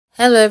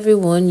Hello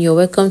everyone, you're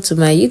welcome to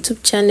my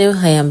YouTube channel.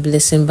 I am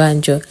Blessing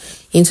Banjo.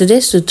 In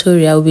today's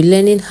tutorial, I'll be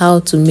learning how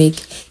to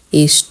make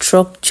a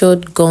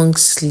structured gong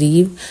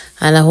sleeve,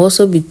 and I'll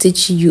also be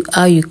teaching you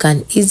how you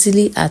can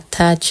easily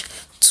attach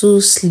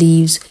two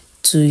sleeves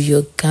to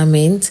your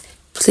garment.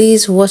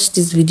 Please watch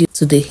this video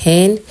to the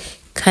end.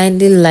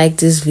 Kindly like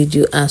this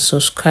video and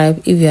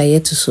subscribe if you are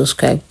yet to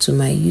subscribe to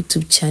my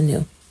YouTube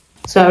channel.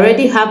 So I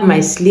already have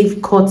my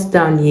sleeve cut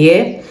down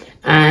here,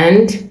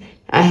 and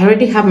I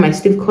already have my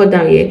sleeve cut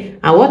down here,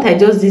 and what I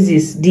just did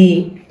is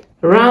the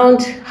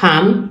round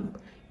hem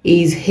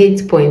is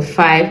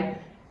 8.5,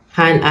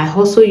 and I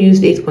also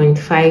used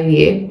 8.5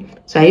 here.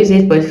 So I used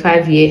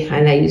 8.5 here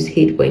and I used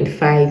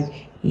 8.5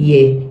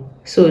 here.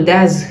 So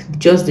that's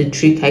just the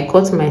trick. I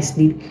cut my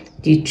sleeve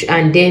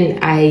and then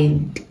I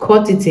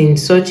cut it in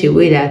such a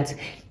way that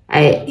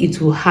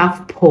it will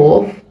have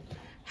puff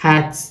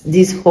at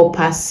this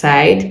upper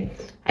side.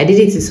 I did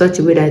it in such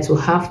a way that it will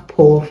have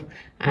puff,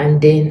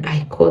 and then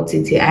I cut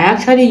it here. I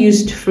actually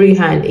used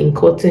freehand in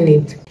cutting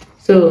it.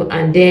 So,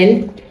 and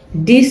then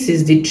this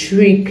is the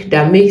trick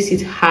that makes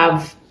it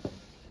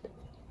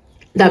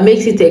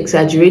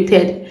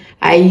exaggerated.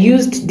 I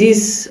used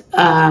this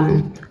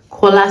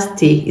collar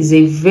stay. Is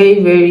a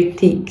very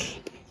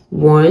thick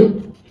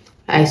one.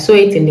 I saw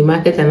it in the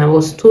market and I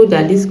was told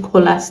that this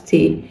collar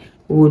stay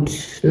would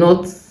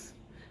still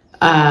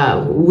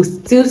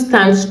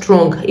stand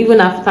strong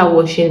even after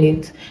washing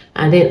it.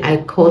 And then I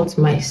cut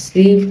my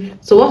sleeve.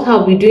 So what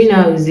I'll be doing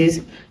now is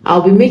this: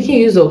 I'll be making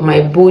use of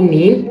my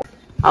boning.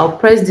 I'll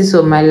press this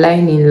on my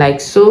lining like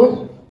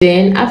so.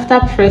 Then after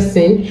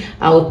pressing,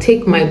 I'll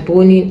take my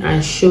boning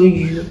and show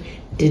you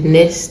the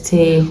next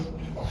thing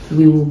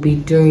we will be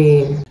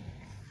doing.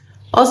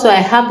 Also,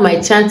 I have my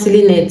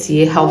chantilly net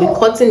here. I'll be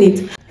cutting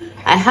it.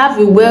 I have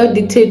a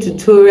well-detailed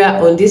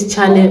tutorial on this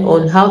channel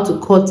on how to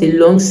cut a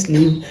long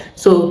sleeve,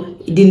 so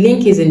the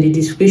link is in the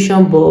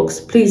description box.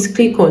 Please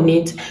click on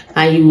it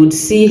and you would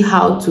see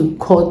how to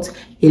cut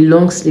a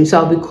long sleeve. So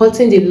I'll be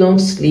cutting the long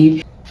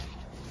sleeve.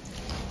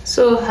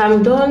 So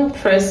I'm done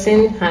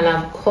pressing and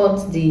I've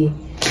cut the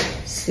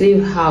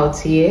sleeve out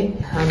here.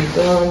 I'm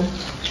done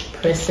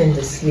pressing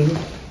the sleeve.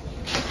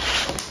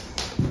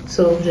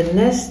 So the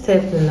next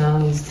step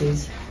now is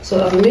this.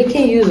 So I'm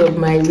making use of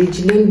my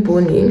Ridgeline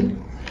boning.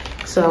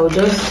 So I'll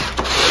just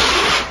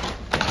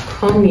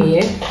come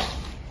here,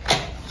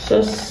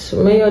 just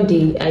measure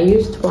I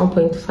used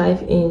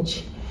 1.5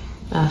 inch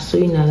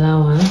sewing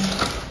allowance.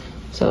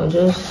 So I'll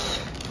just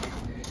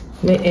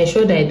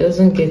ensure that it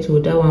doesn't get to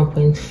that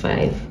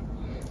 1.5.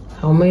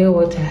 I'll measure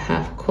what I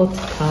have cut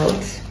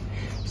out.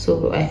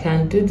 So I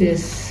can do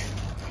this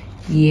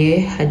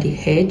here at the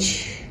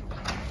edge.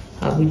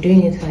 I'll be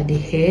doing it at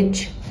the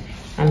edge,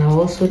 and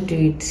I'll also do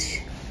it.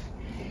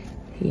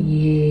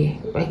 Yeah,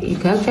 like you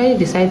can actually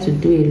decide to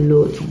do a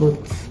lot, but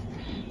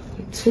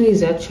 2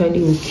 is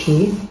actually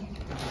okay.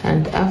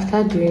 And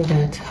after doing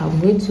that, I'm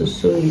going to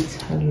sew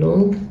it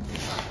along.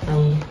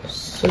 I'm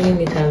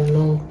sewing it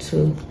along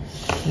to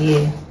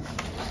here.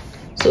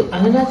 So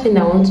another thing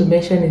I want to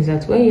mention is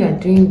that when you are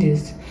doing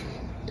this,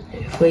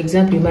 for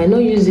example, you might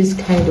not use this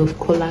kind of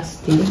collar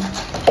stay.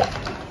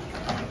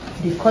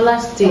 The collar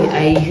stay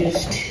I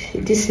used,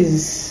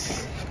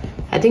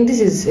 I think this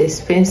is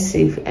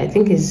expensive. I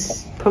think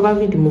it's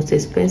probably the most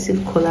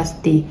expensive collar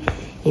stay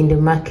in the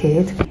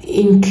market.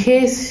 In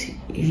case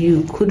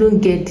you couldn't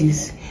get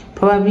this,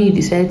 probably you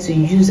decide to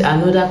use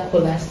another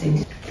collar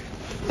stay.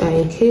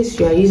 In case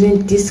you are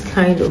using this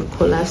kind of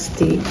collar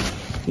stay,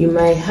 you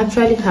might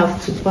actually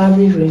have to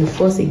probably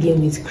reinforce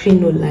again with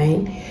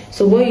crinoline.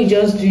 So what you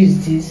just do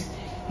is this: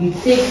 you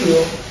take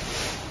your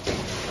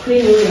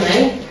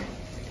crinoline.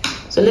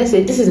 So let's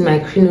say this is my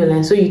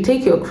crinoline. So you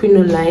take your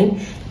crinoline,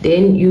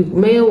 then you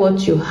measure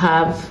what you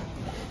have.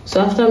 So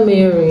after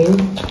measuring,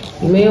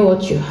 you measure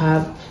what you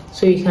have.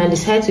 So you can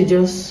decide to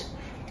just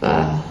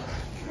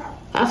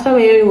after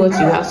measuring what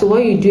you have. So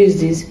what you do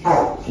is this: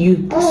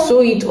 you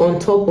sew it on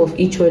top of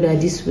each other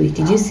this way.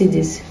 Did you see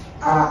this?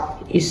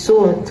 You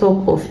sew on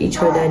top of each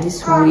other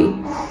this way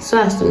so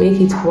as to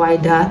make it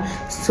wider.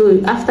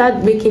 So after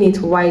making it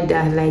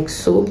wider like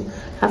so,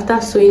 after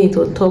sewing it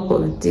on top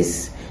of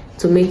this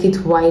to make it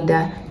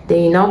wider,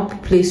 then you now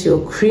place your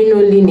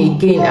crinoline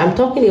again. I'm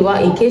talking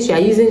about in case you are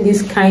using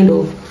this kind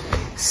of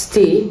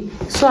stay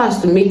so as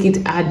to make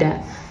it harder.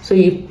 So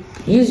you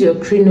use your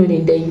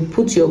crinoline, then you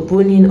put your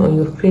boning on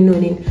your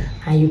crinoline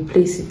and you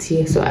place it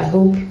here. So I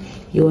hope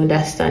you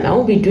understand. I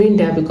won't be doing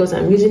that because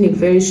I'm using a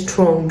very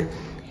strong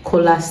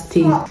collar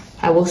stay.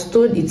 I was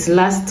told it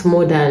lasts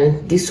more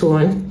than this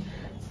one,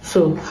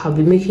 so I'll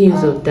be making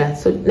use of that.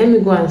 So let me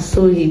go and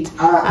sew it.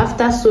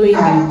 After sewing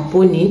the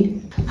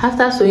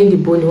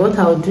boning, what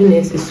I'll do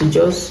next is to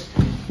just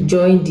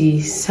join the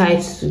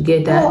sides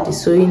together, the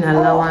sewing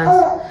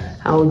allowance.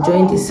 I'll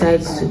join the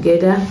sides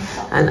together,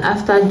 and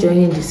after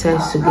joining the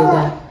sides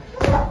together,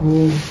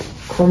 we'll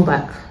come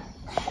back.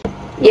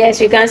 Yes,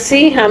 you can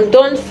see I'm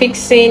done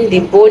fixing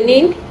the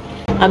boning.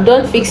 And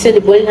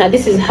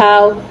this is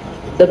how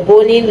the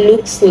boning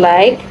looks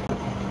like.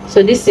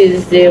 So this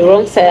is the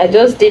wrong side. I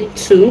just did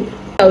 2.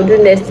 I'll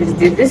do next is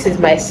this is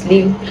my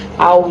sleeve.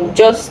 I'll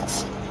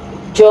just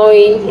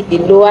join the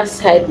lower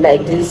side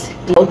like this.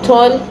 I'll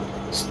turn,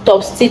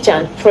 stop stitch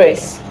and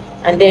press,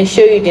 and then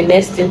show you the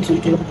next thing to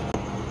do.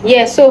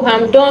 Yeah, so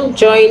I'm done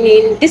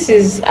joining. This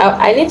is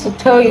I need to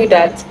tell you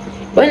that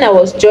when I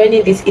was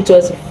joining this, it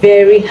was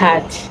very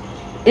hard.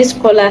 This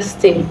collar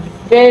stay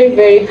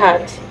very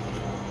hard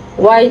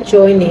while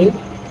joining.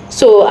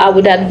 So I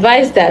would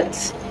advise that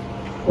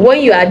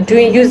when you are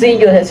using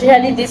your,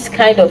 especially this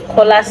kind of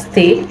collar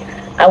stay,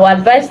 I would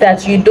advise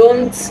that you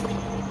don't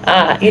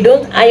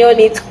iron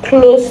it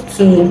close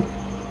to,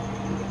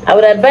 I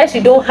would advise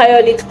you don't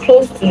iron it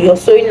close to your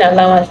sewing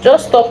allowance.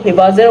 Just stop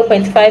about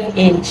 0.5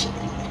 inch.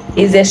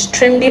 It's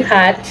extremely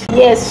hard.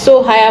 Yes,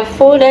 so I have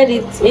folded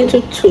it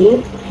into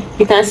two.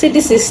 You can see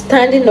this is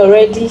standing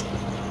already.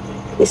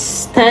 It's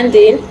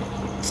standing.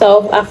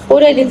 So I've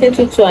folded it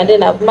into two, and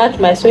then I've marked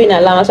my sewing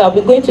allowance. I'll be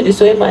going to the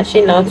sewing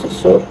machine now to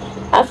sew.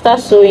 After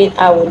sewing,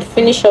 I will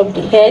finish up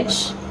the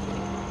edge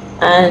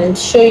and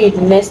show you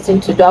the next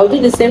thing to do. I'll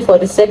do the same for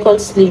the second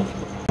sleeve.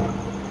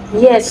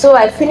 Yes, so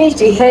I finished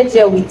the edge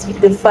here with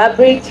the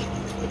fabric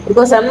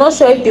because I'm not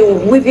sure if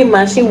the weaving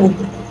machine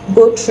will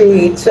go through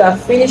it. So I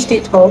finished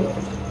it up.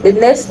 The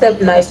next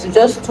step now is to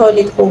just turn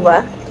it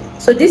over.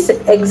 So this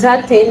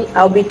exact thing,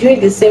 I'll be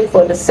doing the same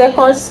for the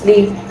second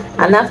sleeve,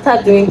 and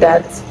after doing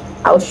that,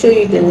 I'll show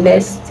you the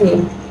next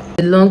thing.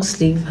 The long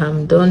sleeve,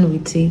 I'm done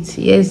with it.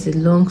 Here's the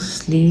long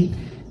sleeve.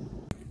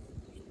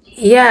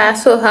 Yeah,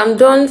 so I'm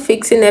done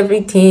fixing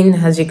everything,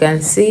 as you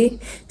can see.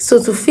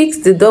 So to fix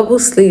the double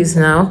sleeves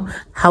now,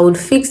 I would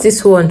fix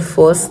this one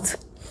first.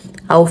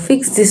 I'll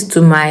fix this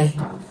to my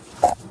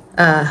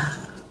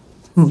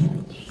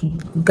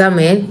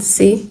garment.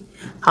 See,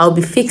 I'll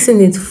be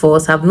fixing it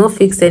first. I've not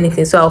fixed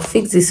anything, so I'll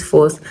fix this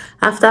first.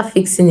 After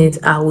fixing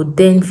it, I will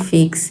then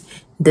fix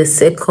the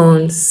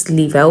second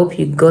sleeve. I hope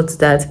you got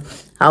that.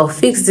 I'll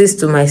fix this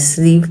to my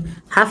sleeve.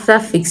 After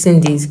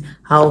fixing this,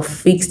 I'll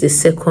fix the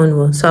second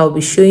one. So I'll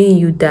be showing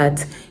you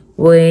that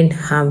when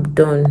I'm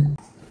done.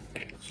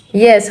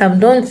 Yes, I'm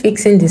done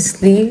fixing the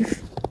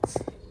sleeve.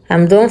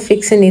 I'm done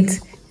fixing it.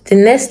 The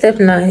next step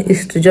now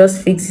is to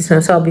just fix this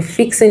one. So I'll be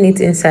fixing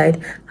it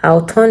inside.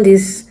 I'll turn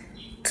this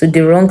to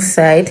the wrong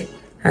side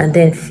and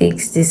then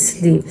fix this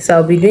sleeve. So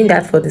I'll be doing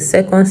that for the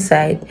second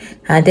side,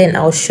 and then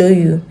I'll show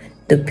you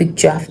the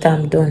picture after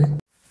I'm done.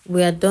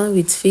 We are done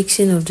with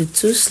fixing of the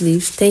two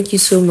sleeves. Thank you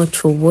so much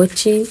for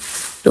watching.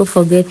 Don't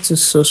forget to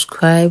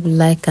subscribe,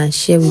 like, and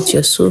share with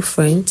your sew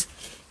friends.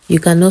 You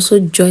can also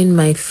join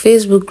my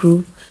Facebook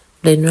group,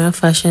 Lenora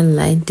Fashion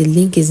Line. The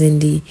link is in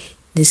the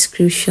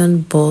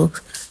description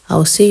box.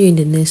 I'll see you in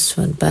the next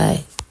one.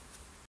 Bye.